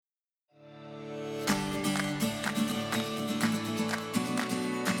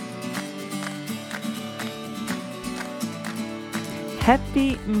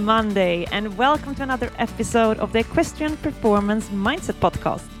Happy Monday and welcome to another episode of the Equestrian Performance Mindset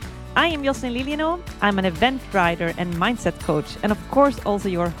Podcast. I am Jocelyn Liljeno. I'm an event rider and mindset coach, and of course also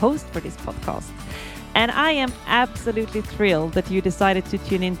your host for this podcast. And I am absolutely thrilled that you decided to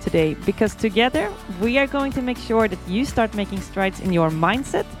tune in today, because together we are going to make sure that you start making strides in your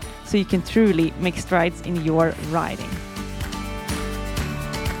mindset so you can truly make strides in your riding.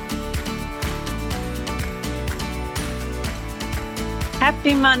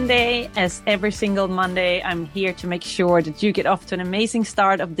 Happy Monday. As every single Monday, I'm here to make sure that you get off to an amazing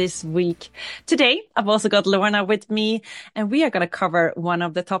start of this week. Today, I've also got Lorna with me, and we are going to cover one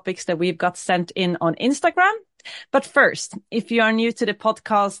of the topics that we've got sent in on Instagram. But first, if you are new to the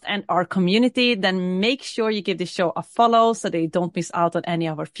podcast and our community, then make sure you give the show a follow so that you don't miss out on any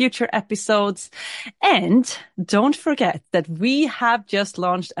of our future episodes. And don't forget that we have just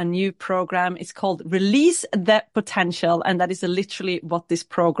launched a new program. It's called Release the Potential. And that is literally what this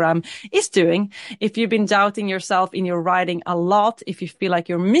program is doing. If you've been doubting yourself in your riding a lot, if you feel like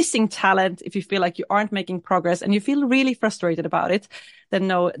you're missing talent, if you feel like you aren't making progress and you feel really frustrated about it, then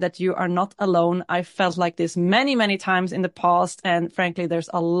know that you are not alone. I felt like this many times in the past. And frankly, there's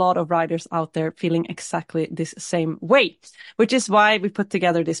a lot of riders out there feeling exactly this same way, which is why we put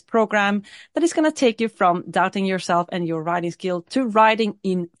together this program that is going to take you from doubting yourself and your riding skill to riding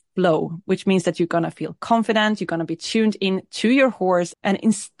in flow, which means that you're going to feel confident. You're going to be tuned in to your horse and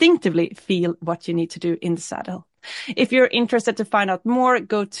instinctively feel what you need to do in the saddle. If you're interested to find out more,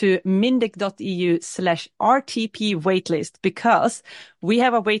 go to mindeq.eu/RTP waitlist, because we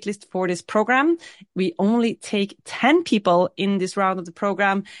have a waitlist for this program. We only take 10 people in this round of the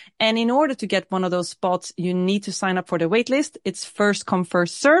program. And in order to get one of those spots, you need to sign up for the waitlist. It's first come,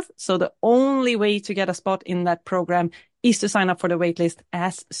 first serve. So the only way to get a spot in that program is to sign up for the waitlist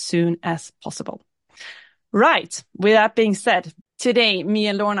as soon as possible. Right. With that being said, today, me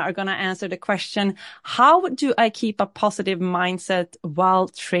and Lorna are going to answer the question, how do I keep a positive mindset while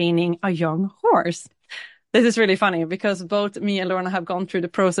training a young horse? This is really funny because both me and Lorna have gone through the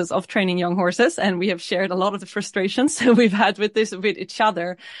process of training young horses, and we have shared a lot of the frustrations we've had with this with each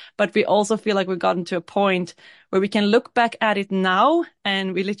other. But we also feel like we've gotten to a point where we can look back at it now.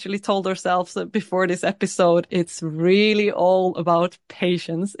 And we literally told ourselves that before this episode, it's really all about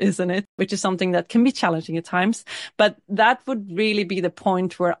patience, isn't it? Which is something that can be challenging at times. But that would really be the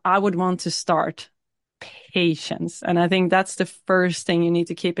point where I would want to start. Patience. And I think that's the first thing you need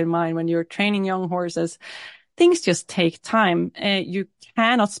to keep in mind when you're training young horses. Things just take time. You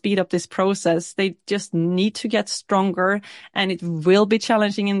cannot speed up this process. They just need to get stronger, and it will be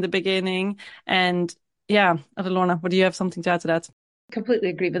challenging in the beginning. And yeah, Lorna, what do you have something to add to that? Completely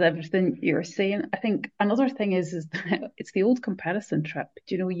agree with everything you're saying. I think another thing is that it's the old comparison trap.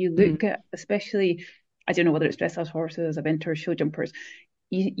 You look at, especially, I don't know whether it's dressage horses, eventers, show jumpers,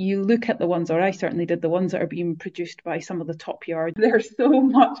 you look at the ones, or I certainly did, the ones that are being produced by some of the top yards. They're so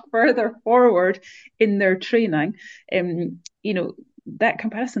much further forward in their training. That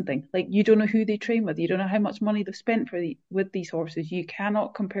comparison thing, like, you don't know who they train with. You don't know how much money they've spent with these horses. You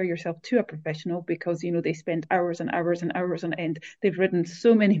cannot compare yourself to a professional because, they spend hours and hours and hours on end. They've ridden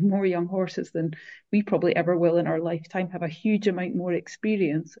so many more young horses than we probably ever will in our lifetime, have a huge amount more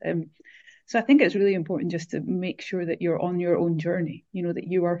experience. So I think it's really important just to make sure that you're on your own journey, that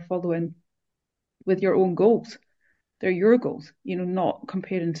you are following with your own goals. They're your goals, not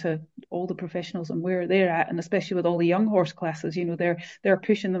comparing to all the professionals and where they're at. And especially with all the young horse classes, they're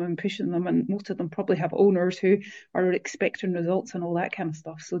pushing them. And most of them probably have owners who are expecting results and all that kind of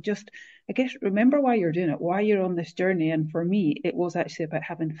stuff. So just, I guess, remember why you're doing it, why you're on this journey. And for me, it was actually about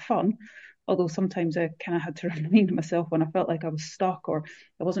having fun. Although sometimes I kind of had to remind myself when I felt like I was stuck or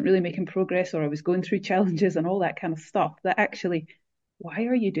I wasn't really making progress or I was going through challenges and all that kind of stuff, that actually, why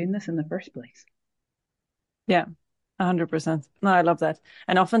are you doing this in the first place? Yeah, 100%. No, I love that.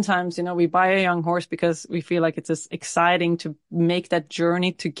 And oftentimes, we buy a young horse because we feel like it's just exciting to make that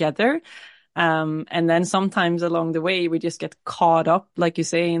journey together. And then sometimes along the way, we just get caught up, like you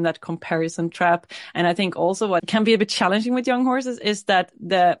say, in that comparison trap. And I think also what can be a bit challenging with young horses is that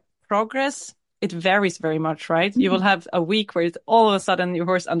the progress, it varies very much, right? Mm-hmm. You will have a week where all of a sudden your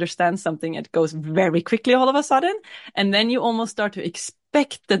horse understands something. It goes very quickly all of a sudden. And then you almost start to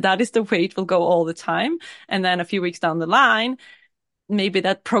expect that is the way it will go all the time. And then a few weeks down the line, maybe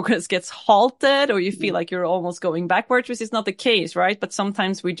that progress gets halted or you feel like you're almost going backwards, which is not the case, right? But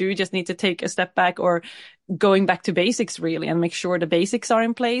sometimes we do just need to take a step back or going back to basics really and make sure the basics are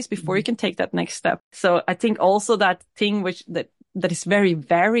in place before you can take that next step. So I think also that thing that is very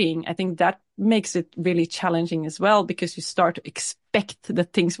varying, I think that makes it really challenging as well, because you start to expect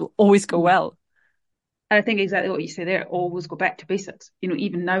that things will always go well. And I think exactly what you say there, always go back to basics. You know,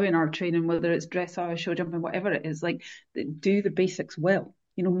 even now in our training, whether it's dressage, show jumping, whatever it is, like do the basics well.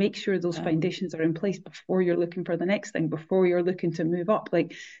 You know, make sure those foundations are in place before you're looking for the next thing, before you're looking to move up.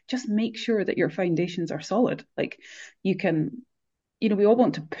 Like, just make sure that your foundations are solid. Like, you can, you know, we all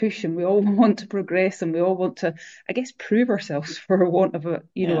want to push and we all want to progress and we all want to, I guess, prove ourselves for want of a,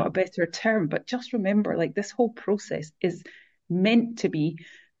 you know, a better term. But just remember, like, this whole process is meant to be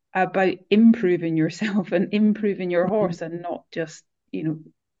about improving yourself and improving your horse and not just, you know,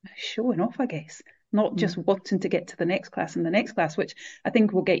 showing off, I guess. Not just wanting to get to the next class and the next class, which I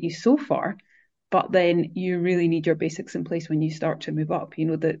think will get you so far. But then you really need your basics in place when you start to move up. You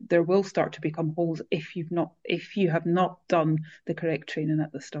know, that there will start to become holes if you have not done the correct training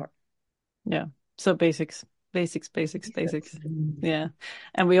at the start. Yeah. So basics. Yeah.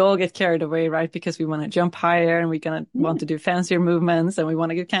 And we all get carried away, right? Because we want to jump higher and we're going to want to do fancier movements and we want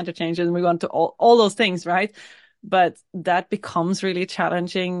to get canter changes and we want to all those things, right? But that becomes really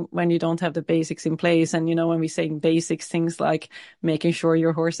challenging when you don't have the basics in place. And, you know, when we say basics, things like making sure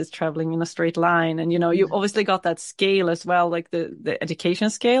your horse is traveling in a straight line. And, you know, you obviously got that scale as well, like the education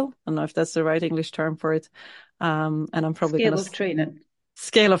scale. I don't know if that's the right English term for it. And I'm probably scale of training.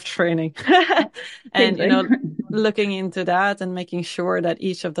 Scale of training. And, you know, looking into that and making sure that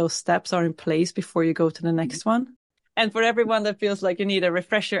each of those steps are in place before you go to the next one. And for everyone that feels like you need a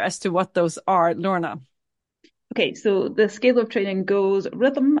refresher as to what those are, Lorna. Okay, so the scale of training goes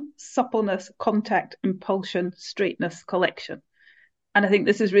rhythm, suppleness, contact, impulsion, straightness, collection. And I think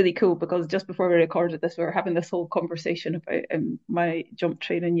this is really cool because just before we recorded this, we were having this whole conversation about my jump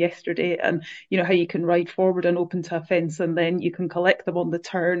training yesterday and, you know, how you can ride forward and open to a fence and then you can collect them on the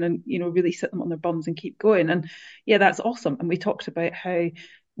turn and, you know, really sit them on their bums and keep going. And yeah, that's awesome. And we talked about how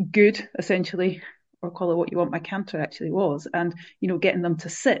good, essentially, or call it what you want, my canter actually was, and, you know, getting them to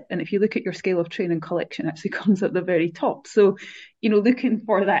sit. And if you look at your scale of training, collection actually comes at the very top. So, you know, looking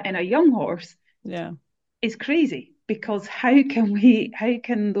for that in a young horse is crazy, because how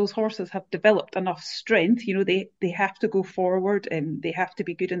can those horses have developed enough strength? You know, they have to go forward and they have to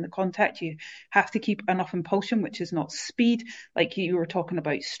be good in the contact. You have to keep enough impulsion, which is not speed, like you were talking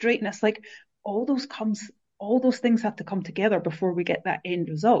about, straightness, like all those things have to come together before we get that end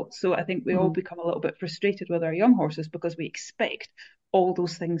result. So I think we all become a little bit frustrated with our young horses because we expect all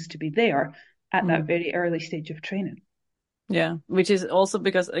those things to be there at that very early stage of training. Yeah, which is also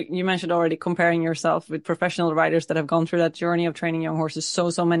because you mentioned already comparing yourself with professional riders that have gone through that journey of training young horses so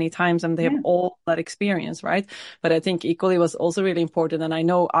many times and they have all that experience, right? But I think equally was also really important. And I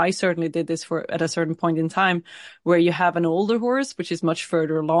know I certainly did this at a certain point in time where you have an older horse, which is much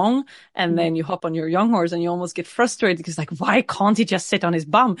further along. And then you hop on your young horse and you almost get frustrated because like, why can't he just sit on his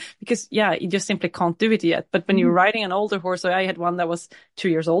bum? Because you just simply can't do it yet. But when you're riding an older horse, so I had one that was 2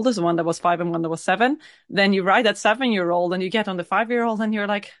 years older, so one that was 5 and one that was 7, then you ride that 7-year-old and you get on the 5-year-old and you're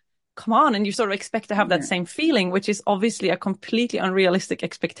like, come on. And you sort of expect to have that same feeling, which is obviously a completely unrealistic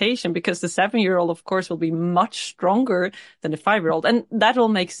expectation because the 7-year-old, of course, will be much stronger than the 5-year-old. And that all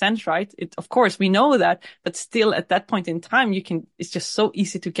makes sense, right? Of course, we know that, but still at that point in time, it's just so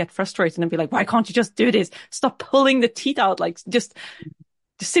easy to get frustrated and be like, why can't you just do this? Stop pulling the teeth out. Like just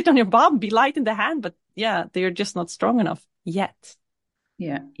sit on your bum, be light in the hand. But yeah, they're just not strong enough yet.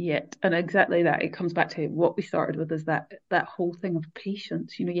 Yeah, yet. And exactly that. It comes back to what we started with, is that whole thing of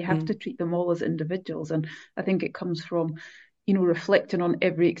patience. You know, you have to treat them all as individuals. And I think it comes from, you know, reflecting on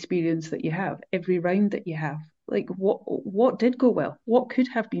every experience that you have, every round that you have. Like what did go well? What could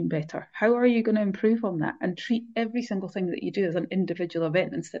have been better? How are you going to improve on that? And treat every single thing that you do as an individual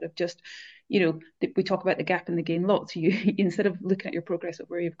event instead of just, you know, we talk about the gap and the gain lots. You instead of looking at your progress of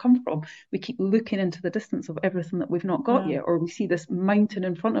where you've come from, we keep looking into the distance of everything that we've not got yet, or we see this mountain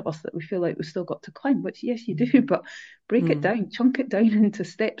in front of us that we feel like we've still got to climb, which yes, you do, but break it down, chunk it down into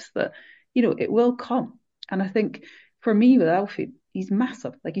steps that, you know, it will come. And I think for me with Alfie, he's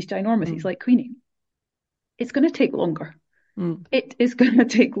massive, like he's ginormous, he's like Queenie. It's going to take longer. It is going to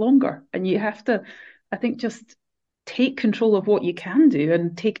take longer. And you have to, I think, just take control of what you can do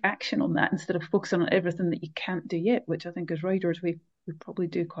and take action on that instead of focusing on everything that you can't do yet, which I think as riders, we probably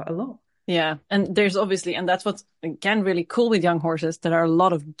do quite a lot. Yeah. And there's obviously, and that's what's, again, really cool with young horses, there are a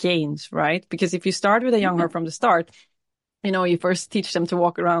lot of gains, right? Because if you start with a young horse from the start, you know, you first teach them to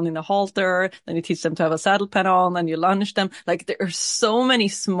walk around in a halter, then you teach them to have a saddle pen on, then you lunge them. Like there are so many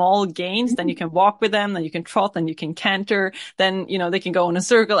small gains. Then you can walk with them, then you can trot, then you can canter, then, you know, they can go in a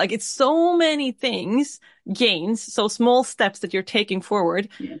circle. Like it's so many things, gains, so small steps that you're taking forward.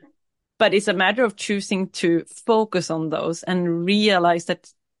 Yeah. But it's a matter of choosing to focus on those and realize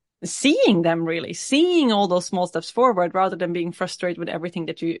that seeing all those small steps forward rather than being frustrated with everything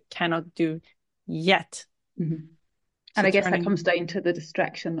that you cannot do yet. Mm-hmm. So And I guess that comes turning, down to the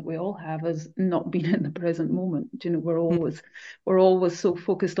distraction that we all have as not being in the present moment. You know, mm, we're always so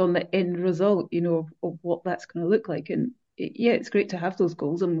focused on the end result, you know, of what that's going to look like. And yeah, it's great to have those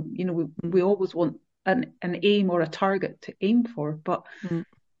goals, and you know, mm, we always want an aim or a target to aim for. But mm.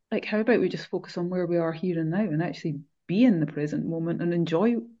 like, how about we just focus on where we are here and now, and actually be in the present moment and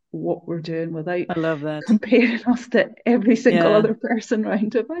enjoy what we're doing without I love that. comparing us to every single Yeah. other person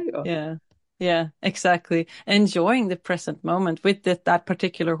round about us. Yeah. Yeah, exactly. Enjoying the present moment with that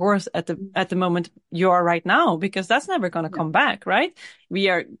particular horse at the moment you are right now, because that's never going to Yeah. come back, right? We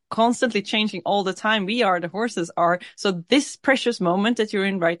are constantly changing all the time. We are, the horses are. So this precious moment that you're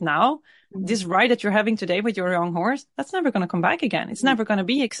in right now, this ride that you're having today with your young horse, that's never going to come back again. It's never going to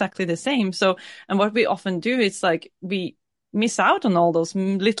be exactly the same. So, and what we often do, it's like we miss out on all those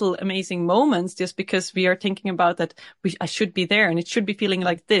little amazing moments just because we are thinking about that I should be there and it should be feeling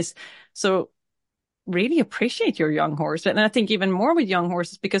like this. So really appreciate your young horse. And I think even more with young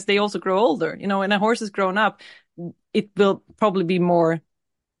horses, because they also grow older. You know, when a horse has grown up, it will probably be more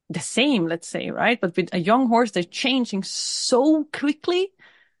the same, let's say, right? But with a young horse, they're changing so quickly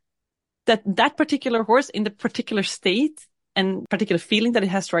that that particular horse in the particular state and particular feeling that it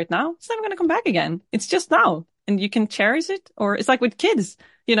has right now, it's never going to come back again. It's just now. And you can cherish it. Or it's like with kids,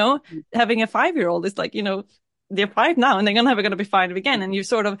 you know, having a 5-year-old, it's like, you know, they're 5 now and they're never going to be 5 again. And you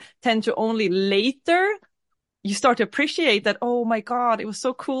sort of tend to only later, you start to appreciate that, oh my God, it was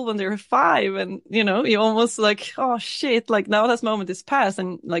so cool when they were 5. And, you know, you almost like, oh shit, like now that moment is past,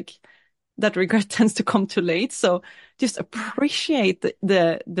 and like that regret tends to come too late. So just appreciate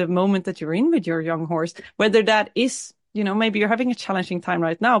the moment that you're in with your young horse, whether that is, you know, maybe you're having a challenging time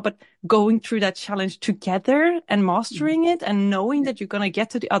right now, but going through that challenge together and mastering it and knowing that you're going to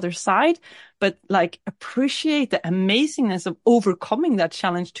get to the other side, but like appreciate the amazingness of overcoming that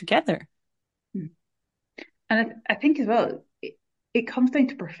challenge together. And I think as well, it comes down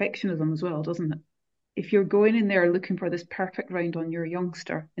to perfectionism as well, doesn't it? If you're going in there looking for this perfect round on your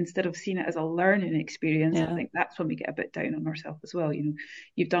youngster instead of seeing it as a learning experience, I Yeah. think that's when we get a bit down on ourselves as well. You know,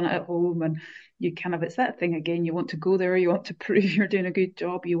 you've done it at home and you kind of, it's that thing again, you want to go there, you want to prove you're doing a good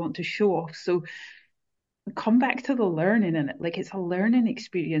job, you want to show off. So come back to the learning in it. Like, it's a learning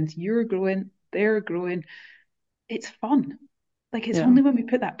experience. You're growing, they're growing. It's fun. Like, it's Yeah. only when we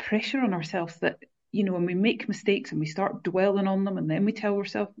put that pressure on ourselves that, you know, when we make mistakes and we start dwelling on them, and then we tell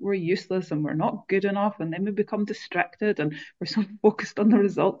ourselves we're useless and we're not good enough, and then we become distracted and we're so focused on the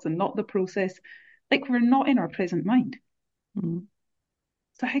results and not the process. Like, we're not in our present mind. Mm.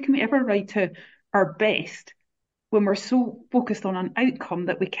 So how can we ever ride to our best when we're so focused on an outcome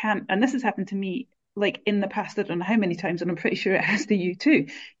that we can't? And this has happened to me, like, in the past, I don't know how many times, and I'm pretty sure it has to you too.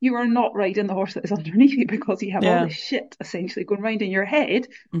 You are not riding the horse that is underneath you because you have all Yeah. this shit essentially going round in your head.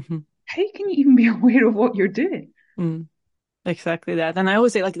 Mm-hmm. How can you even be aware of what you're doing? Mm. Exactly that. And I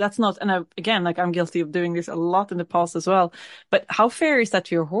always say, like, that's not, and again, like, I'm guilty of doing this a lot in the past as well. But how fair is that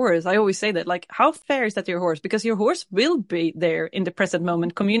to your horse? I always say that, like, how fair is that to your horse? Because your horse will be there in the present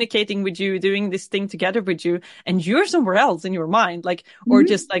moment, communicating with you, doing this thing together with you, and you're somewhere else in your mind, like, or Mm-hmm.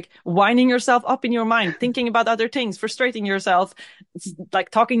 just like winding yourself up in your mind, thinking about other things, frustrating yourself, like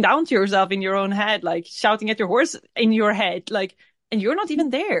talking down to yourself in your own head, like shouting at your horse in your head, like, and you're not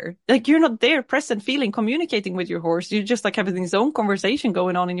even there. Like, you're not there, present, feeling, communicating with your horse. You're just like having this own conversation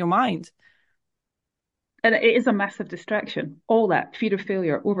going on in your mind. And it is a massive distraction. All that fear of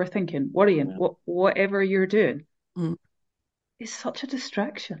failure, overthinking, worrying, Yeah. whatever you're doing, Mm. is such a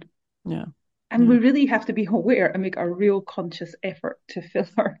distraction. Yeah. And Yeah. we really have to be aware and make a real conscious effort to fill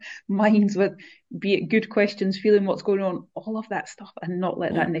our minds with, be it good questions, feeling what's going on, all of that stuff, and not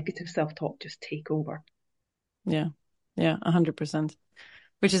let Yeah. that negative self-talk just take over. Yeah. Yeah. 100%.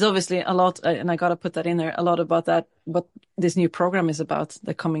 Which is obviously a lot, and I got to put that in there, a lot about that, what this new program is about,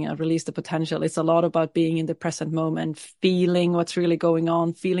 the coming out, Release the Potential. It's a lot about being in the present moment, feeling what's really going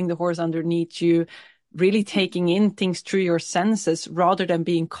on, feeling the horse underneath you, really taking in things through your senses rather than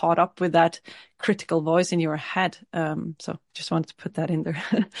being caught up with that critical voice in your head. So just wanted to put that in there.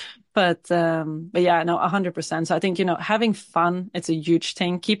 But yeah, no, 100%. So I think, you know, having fun, it's a huge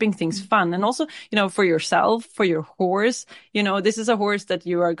thing, keeping things fun. And also, you know, for yourself, for your horse, you know, this is a horse that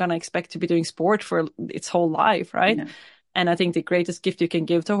you are going to expect to be doing sport for its whole life, right? Yeah. And I think the greatest gift you can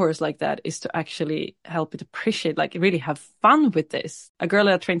give to a horse like that is to actually help it appreciate, like, really have fun with this. A girl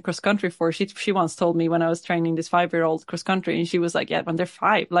that I trained cross country for, she once told me when I was training this 5-year-old cross country, and she was like, yeah, when they're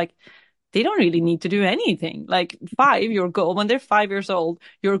 5, like, they don't really need to do anything. Like, your goal, when they're 5 years old,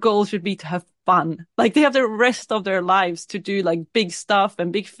 your goal should be to have fun. Like, they have the rest of their lives to do like big stuff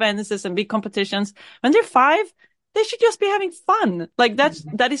and big fences and big competitions. When they're 5, they should just be having fun. Like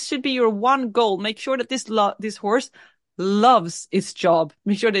that should be your one goal. Make sure that this horse loves its job.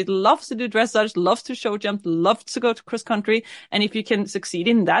 Make sure that it loves to do dressage, loves to show jump, loves to go to cross country. And if you can succeed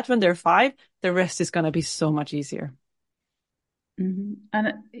in that when they're 5, the rest is going to be so much easier.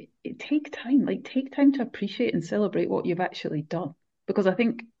 And it take time, take time to appreciate and celebrate what you've actually done. Because I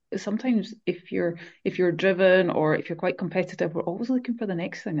think sometimes if you're driven or if you're quite competitive, we're always looking for the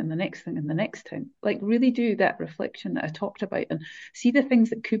next thing and the next thing and the next thing. Like really do that reflection that I talked about and see the things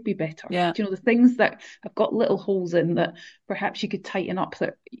that could be better. Yeah. Do you know, the things that have got little holes in that perhaps you could tighten up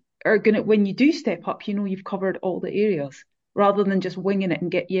that are gonna, when you do step up, you know, you've covered all the areas. Rather than just winging it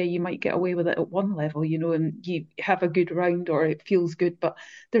and you might get away with it at one level, you know, and you have a good round or it feels good. But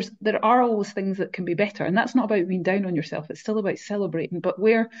there are always things that can be better. And that's not about being down on yourself. It's still about celebrating. But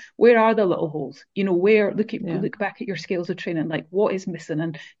where are the little holes? You know, look back at your scales of training, like what is missing,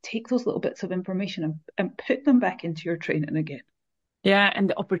 and take those little bits of information and put them back into your training again. Yeah, and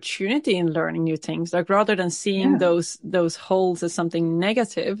the opportunity in learning new things, like rather than seeing those holes as something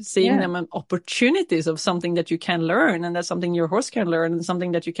negative, seeing them as opportunities of something that you can learn, and that's something your horse can learn and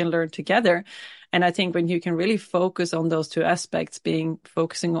something that you can learn together. And I think when you can really focus on those two aspects,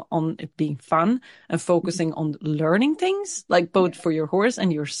 focusing on it being fun and focusing on learning things, like both for your horse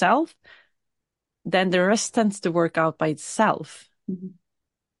and yourself, then the rest tends to work out by itself. And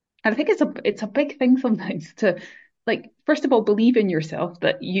I think it's a big thing sometimes to, like, first of all, believe in yourself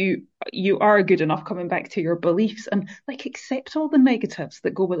that you are good enough, coming back to your beliefs, and like accept all the negatives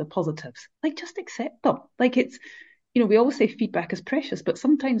that go with the positives. Like just accept them. Like it's, you know, we always say feedback is precious, but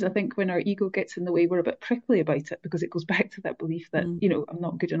sometimes I think when our ego gets in the way, we're a bit prickly about it because it goes back to that belief that, you know, I'm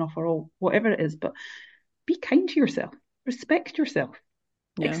not good enough or all, whatever it is. But be kind to yourself, respect yourself.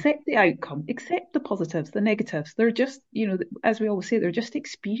 Yeah. Accept the outcome, accept the positives, the negatives. They're just, you know, as we always say, they're just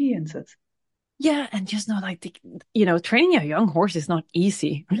experiences. Yeah, and just know, like, training a young horse is not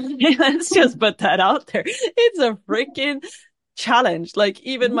easy. Let's just put that out there. It's a freaking challenge. Like,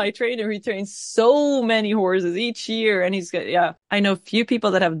 even my trainer, he trains so many horses each year, and I know few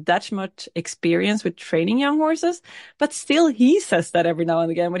people that have that much experience with training young horses, but still he says that every now and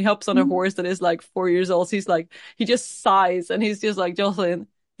again when he hops on a horse that is like 4 years old. He's like, he just sighs and he's just like, Jocelyn,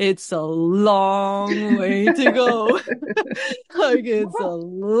 it's a long way to go. Like, it's a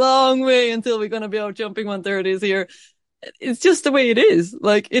long way until we're going to be out jumping 130s here. It's just the way it is.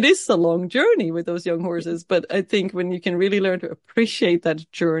 Like, it is a long journey with those young horses. But I think when you can really learn to appreciate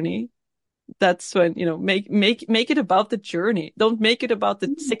that journey, that's when, make it about the journey. Don't make it about the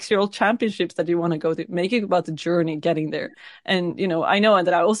 6-year-old championships that you want to go to. Make it about the journey getting there. And, I know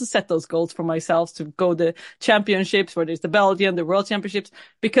that I also set those goals for myself to go the championships, whether it's the Belgian, the World Championships,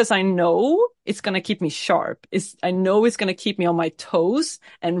 because I know it's going to keep me sharp. I know it's going to keep me on my toes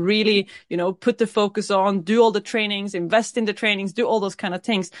and really, put the focus on, do all the trainings, invest in the trainings, do all those kind of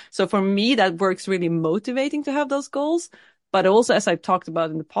things. So for me, that works really motivating to have those goals. But also, as I've talked about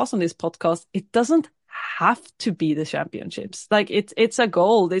in the past on this podcast, it doesn't have to be the championships. Like it's a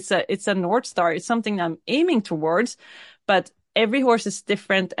goal. It's a North Star. It's something I'm aiming towards, but every horse is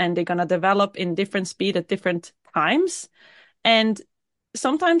different and they're going to develop in different speed at different times. And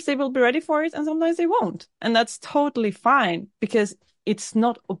sometimes they will be ready for it and sometimes they won't. And that's totally fine because it's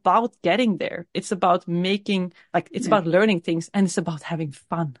not about getting there. It's about about learning things and it's about having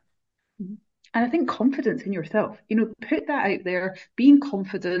fun. And I think confidence in yourself, put that out there, being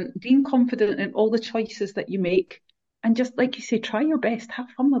confident in all the choices that you make. And just like you say, try your best, have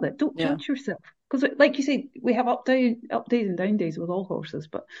fun with it. Don't judge yourself. Because like you say, we have up days and down days with all horses.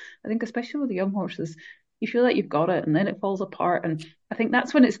 But I think especially with the young horses, you feel like you've got it and then it falls apart. And I think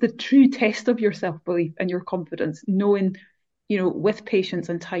that's when it's the true test of your self-belief and your confidence, knowing, with patience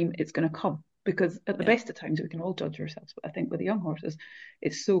and time, it's going to come. Because at the best of times, we can all judge ourselves. But I think with the young horses,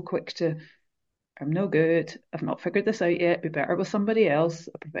 it's so quick to, I'm no good. I've not figured this out yet. Be better with somebody else.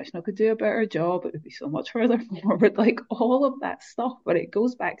 A professional could do a better job. It would be so much further forward. Like all of that stuff. But it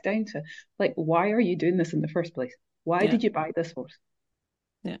goes back down to, like, why are you doing this in the first place? Why did you buy this horse?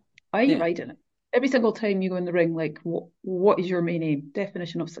 Yeah. Why are you riding it? Every single time you go in the ring, like, what is your main aim?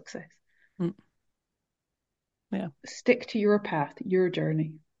 Definition of success. Yeah. Stick to your path, your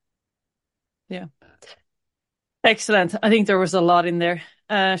journey. Yeah. Excellent. I think there was a lot in there.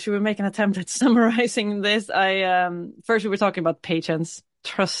 Should we make an attempt at summarizing this? First we were talking about patience,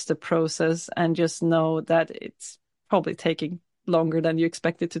 trust the process, and just know that it's probably taking longer than you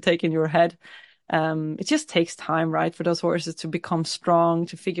expect it to take in your head. It just takes time, right, for those horses to become strong,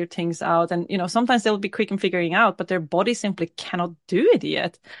 to figure things out. And, sometimes they'll be quick in figuring out, but their body simply cannot do it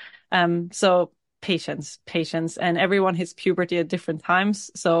yet. So patience. And everyone hits puberty at different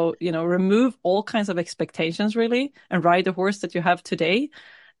times. So, remove all kinds of expectations really and ride the horse that you have today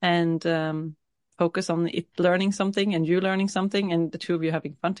and focus on it learning something and you learning something and the two of you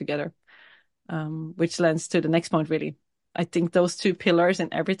having fun together, which lends to the next point really. I think those two pillars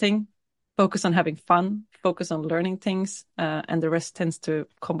in everything, focus on having fun, focus on learning things, and the rest tends to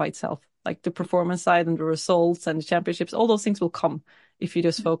come by itself. Like the performance side and the results and the championships, all those things will come if you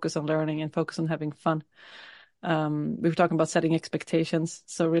just focus on learning and focus on having fun. We were talking about setting expectations.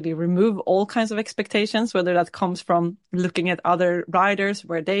 So really remove all kinds of expectations, whether that comes from looking at other riders,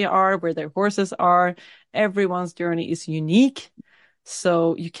 where they are, where their horses are. Everyone's journey is unique.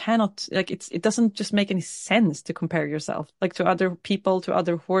 So you cannot, it doesn't just make any sense to compare yourself like to other people, to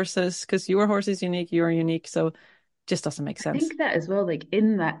other horses, because your horse is unique, you're unique. So it just doesn't make sense. I think that as well, like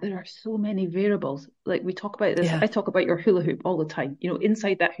in that there are so many variables. Like we talk about this, Yeah. I talk about your hula hoop all the time.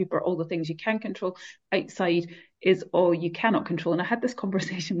 Inside that hoop are all the things you can control. Outside is all you cannot control. And I had this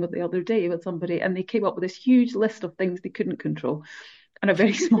conversation with the other day with somebody and they came up with this huge list of things they couldn't control and a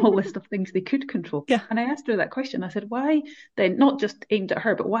very small list of things they could control. Yeah. And I asked her that question. I said, why then, not just aimed at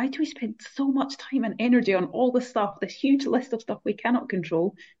her, but why do we spend so much time and energy on all this stuff, this huge list of stuff we cannot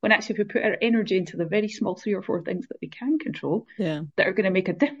control, when actually if we put our energy into the very small 3 or 4 things that we can control, that are going to make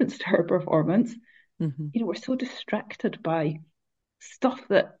a difference to our performance, mm-hmm. We're so distracted by stuff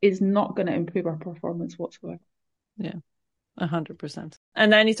that is not going to improve our performance whatsoever. Yeah. 100%.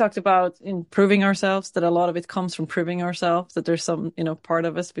 And then he talked about improving ourselves, that a lot of it comes from proving ourselves, that there's some, part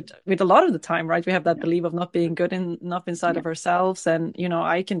of us with a lot of the time, right? We have that belief of not being good enough inside of ourselves. And,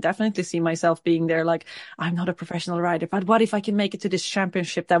 I can definitely see myself being there, like, I'm not a professional rider, but what if I can make it to this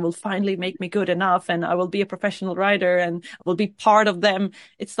championship that will finally make me good enough and I will be a professional rider and I will be part of them.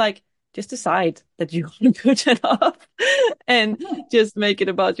 It's like, just decide that you're good enough and just make it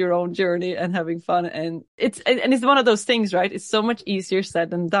about your own journey and having fun. And it's one of those things, right? It's so much easier said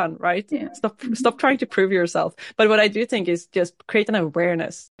than done, right? Yeah. Stop trying to prove yourself. But what I do think is just create an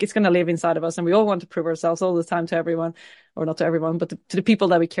awareness. It's going to live inside of us. And we all want to prove ourselves all the time to everyone, or not to everyone, but to the people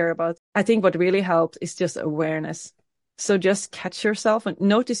that we care about. I think what really helps is just awareness. So just catch yourself and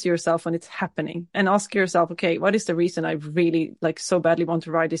notice yourself when it's happening and ask yourself, okay, what is the reason I really so badly want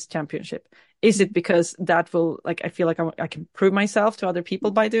to ride this championship? Is it because that will I feel like I can prove myself to other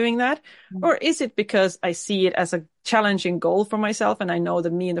people by doing that? Or is it because I see it as a challenging goal for myself and I know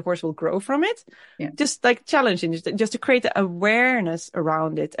that me and the horse will grow from it? Yeah. Just challenging, just to create the awareness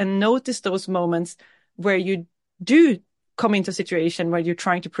around it and notice those moments where you do come into a situation where you're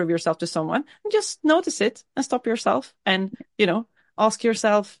trying to prove yourself to someone, and just notice it and stop yourself and, ask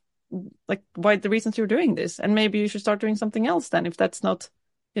yourself why the reasons you're doing this. And maybe you should start doing something else then, if that's not,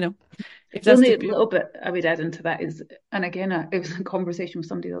 if that's only a little bit I would add into that is, and again, it was a conversation with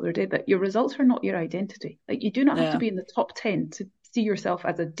somebody the other day, that your results are not your identity. Like you do not have to be in the top 10 to see yourself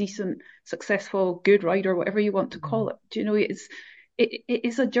as a decent, successful, good rider, whatever you want to call it. It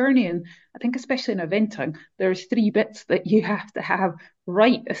is a journey. And I think especially in eventing, there's 3 bits that you have to have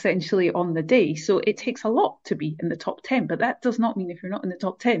right essentially on the day. So it takes a lot to be in the top 10, but that does not mean if you're not in the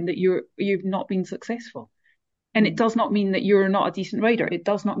top 10 that you've not been successful. And it does not mean that you're not a decent rider. It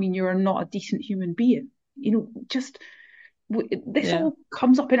does not mean you're not a decent human being. This all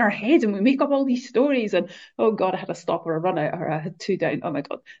comes up in our head and we make up all these stories and, oh God, I had a stop or a run out or I had 2 down. Oh my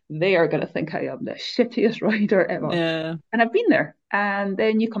God, they are going to think I am the shittiest rider ever. Yeah. And I've been there. And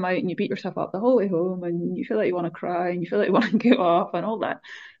then you come out and you beat yourself up the whole way home and you feel like you want to cry and you feel like you want to get off and all that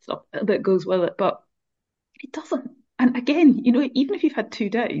stuff that goes with it. But it doesn't. And again, even if you've had 2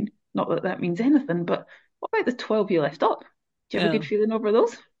 down, not that that means anything, but what about the 12 you left up? Do you have a good feeling over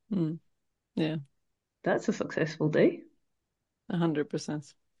those? Yeah. That's a successful day.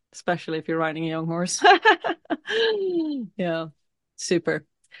 100%. Especially if you're riding a young horse. Yeah. Super.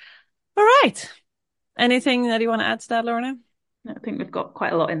 All right. Anything that you want to add to that, Lorna? I think we've got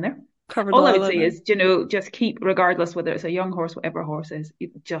quite a lot in there. Covered all I would say is, just keep, regardless whether it's a young horse, whatever horse is,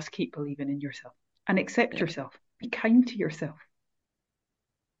 just keep believing in yourself and accept yourself. Be kind to yourself.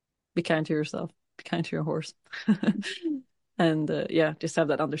 Be kind to yourself. Be kind to your horse. And just have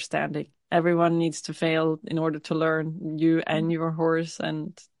that understanding. Everyone needs to fail in order to learn, you and your horse.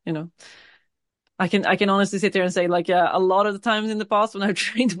 And, I can honestly sit there and say, a lot of the times in the past when I've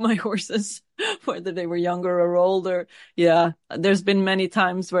trained my horses, whether they were younger or older, there's been many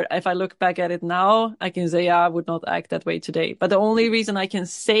times where if I look back at it now, I can say, I would not act that way today. But the only reason I can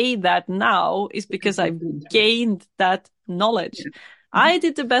say that now is because I've gained that knowledge. Yeah. I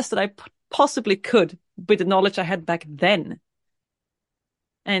did the best that I possibly could with the knowledge I had back then.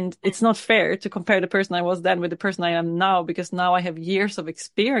 And it's not fair to compare the person I was then with the person I am now, because now I have years of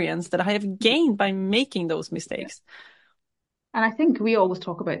experience that I have gained by making those mistakes. And I think we always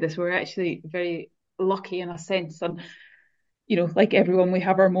talk about this. We're actually very lucky in a sense. And, you know, like everyone, we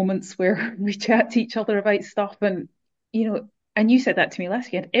have our moments where we chat to each other about stuff. And, you know, and you said that to me last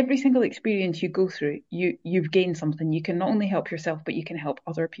weekend. Every single experience you go through, you've gained something. You can not only help yourself, but you can help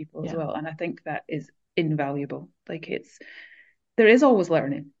other people as well. And I think that is invaluable. Like there is always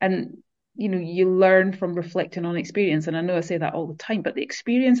learning. And, you know, you learn from reflecting on experience. And I know I say that all the time, but the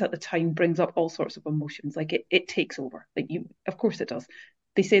experience at the time brings up all sorts of emotions. Like it takes over. Like of course it does.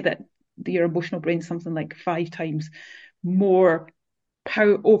 They say that your emotional brain is something like 5 times more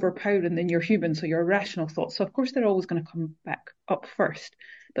overpowering than your human. So your rational thoughts. So of course they're always going to come back up first.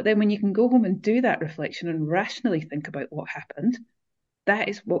 But then when you can go home and do that reflection and rationally think about what happened, that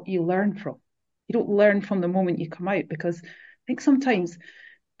is what you learn from. You don't learn from the moment you come out, because I think sometimes,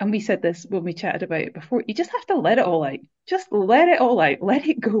 and we said this when we chatted about it before, you just have to let it all out. Just let it all out. Let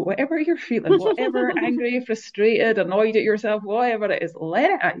it go. Whatever you're feeling, whatever angry, frustrated, annoyed at yourself, whatever it is,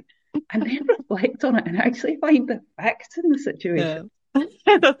 let it out. And then reflect on it and actually find the facts in the situation. Yeah.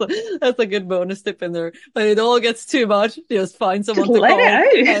 That's a good bonus tip in there. When it all gets too much, just find someone just to let call it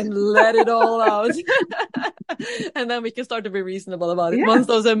out. and let it all out. And then we can start to be reasonable about it. Yeah. Once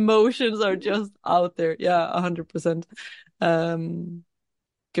those emotions are just out there. Yeah, 100%.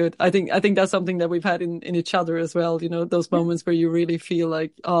 Good. I think that's something that we've had in each other as well. You know, those moments where you really feel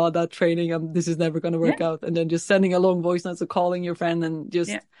like, oh, that training, this is never going to work out. And then just sending a long voice note, so calling your friend and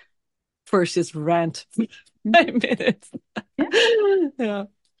just first just rant for 5 minutes. Yeah.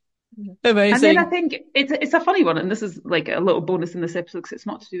 Amazing. And then I think it's a funny one, and this is like a little bonus in this episode because it's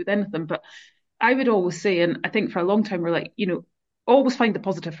not to do with anything, but I would always say, and I think for a long time we're like, you know, always find the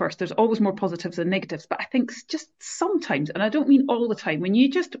positive first. There's always more positives than negatives. But I think just sometimes, and I don't mean all the time, when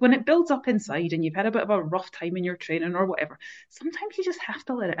it builds up inside and you've had a bit of a rough time in your training or whatever, sometimes you just have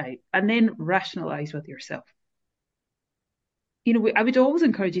to let it out and then rationalize with yourself. You know, I would always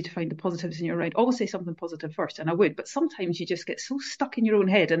encourage you to find the positives in your mind. Always say something positive first, and I would. But sometimes you just get so stuck in your own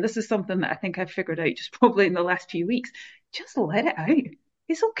head. And this is something that I think I've figured out just probably in the last few weeks. Just let it out.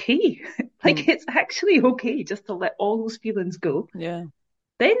 It's okay. Like it's actually okay just to let all those feelings go. Yeah.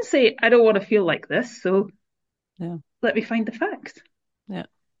 Then say, I don't want to feel like this. So let me find the facts. Yeah.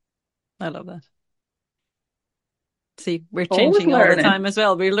 I love that. See, we're changing all the time as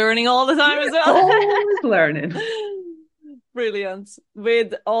well. We're learning all the time as well. Always learning. Brilliant.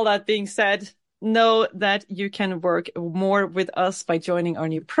 With all that being said, know that you can work more with us by joining our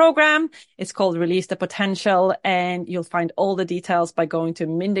new program. It's called Release the Potential, and you'll find all the details by going to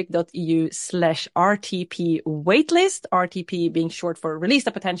mindic.eu/RTP waitlist, RTP being short for Release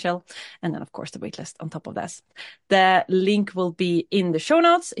the Potential. And then, of course, the waitlist on top of that. The link will be in the show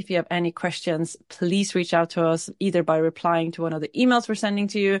notes. If you have any questions, please reach out to us either by replying to one of the emails we're sending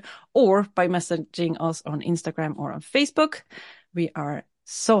to you or by messaging us on Instagram or on Facebook. We are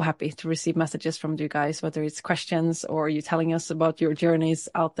so happy to receive messages from you guys, whether it's questions or you telling us about your journeys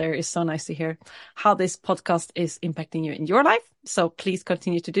out there. It's so nice to hear how this podcast is impacting you in your life. So please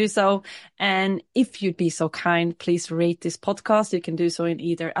continue to do so. And if you'd be so kind, please rate this podcast. You can do so in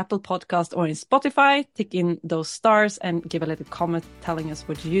either Apple Podcast or in Spotify. Tick in those stars and give a little comment telling us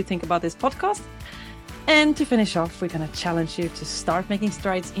what you think about this podcast. And to finish off, we're going to challenge you to start making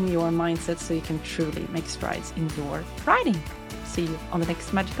strides in your mindset so you can truly make strides in your riding. See you on the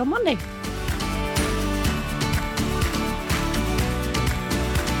next Magical Monday.